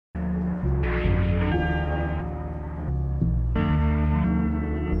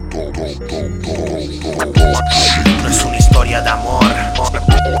No es una historia de amor.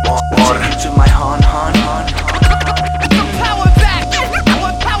 To my hon.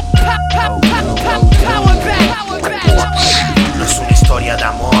 No es una historia de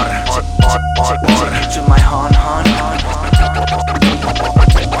amor. To my hon.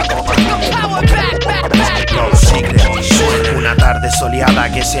 Una tarde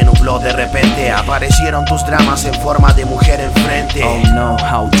soleada que se nubló de repente, aparecieron tus dramas en forma de mujer enfrente. Oh no,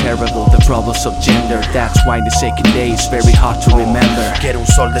 how terrible the problems of gender. That's why the second day is very hard to remember. Que era un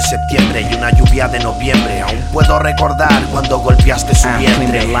sol de septiembre y una lluvia de noviembre. Aún puedo recordar cuando golpeaste su vientre.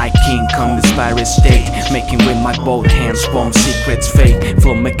 Clean like King Kong, inspired state. Making with my both hands, bomb secrets fake.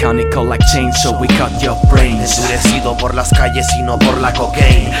 Flow mechanical like chainsaw, we cut your brains. Endurecido por las calles y no por la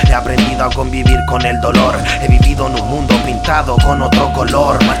cocaine. He aprendido a convivir con el dolor. He vivido en un mundo pintado con otro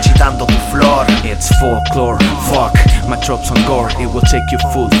color, marchitando tu flor. It's folklore, fuck, my tropes on gore. It will take you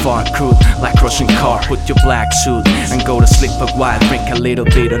full far crude, like crushing car. Put your black suit and go to sleep a while. Drink a little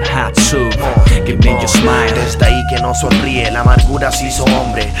bit on hot soup, give me your smile. Desde ahí que no sonríe, la amargura se hizo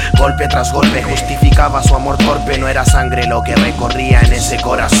hombre. Golpe tras golpe justificaba su amor torpe. No era sangre lo que recorría en ese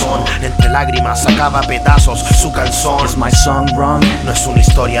corazón. Entre lágrimas sacaba pedazos su canción. Is my song wrong? No es una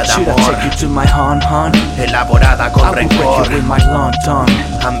historia de Should amor. I take you to my hon? Elaborada con I will break rencor. you with my long tongue.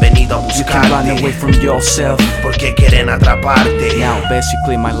 Han venido a You can run away buscarte from yourself. porque quieren atraparte. Now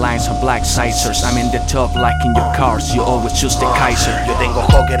basically my lines are black sizers. I'm in the top like in your cars. You always choose the Kaiser. Yo tengo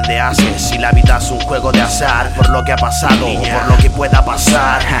Joker de ases y la vida es un juego de azar. Por lo que ha pasado o por lo que pueda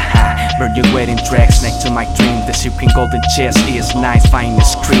pasar. Haha, burn your wedding tracks next to my dream. The silken golden chest is nice,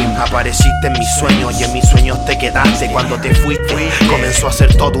 finest cream. Apareciste en mis sueños y en mis sueños te quedaste. Cuando te fuiste comenzó a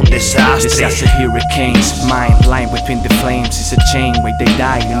ser todo un desastre. Disaster hurricanes, mine line between the flames is a chain where they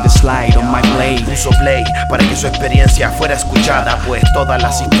die in the slide on my blade. Puso play para que su experiencia fuera escuchada, pues todas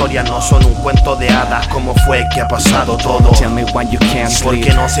las historias no son un cuento de hadas. ¿Cómo fue que ha pasado todo? Tell me why you can't ¿Por sleep.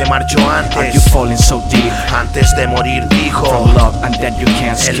 qué no se marchó Are you antes? falling so deep Antes de morir dijo from love and that you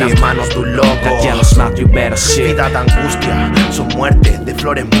can't en skip? las manos de un loco. That yellow snot you better shit. Vida de angustia, son muertes de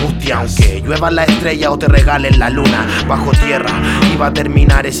flores mustias. Aunque llueva la estrella o te regalen la luna, bajo tierra iba a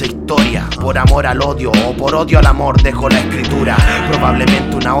terminar esa historia. Por amor al odio o por odio al amor dejo la escritura.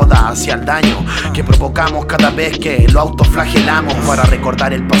 Probablemente una oda hacia el daño que provocamos cada vez que lo autoflagelamos. Para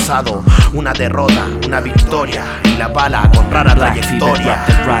recordar el pasado, una derrota, una victoria y la bala con rara Black fever trayectoria. drop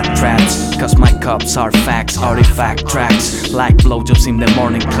the rat traps. Cause my cups are facts, artifact tracks. Like blowjobs in the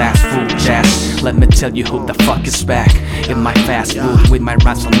morning class, food jazz. Let me tell you who the fuck is back. In my fast food with my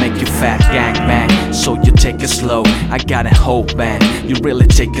raps will make you fat, gang bang. So you take it slow, I got a hope man. You really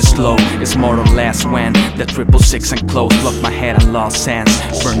take it slow, it's more or less when the 666 and close block my head and lost sense.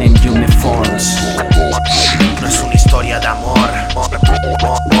 Burning uniforms. No es una historia de amor.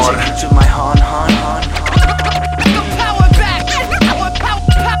 To my hon.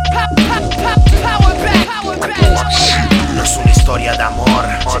 No es una historia de amor.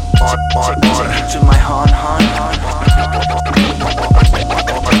 To my hon.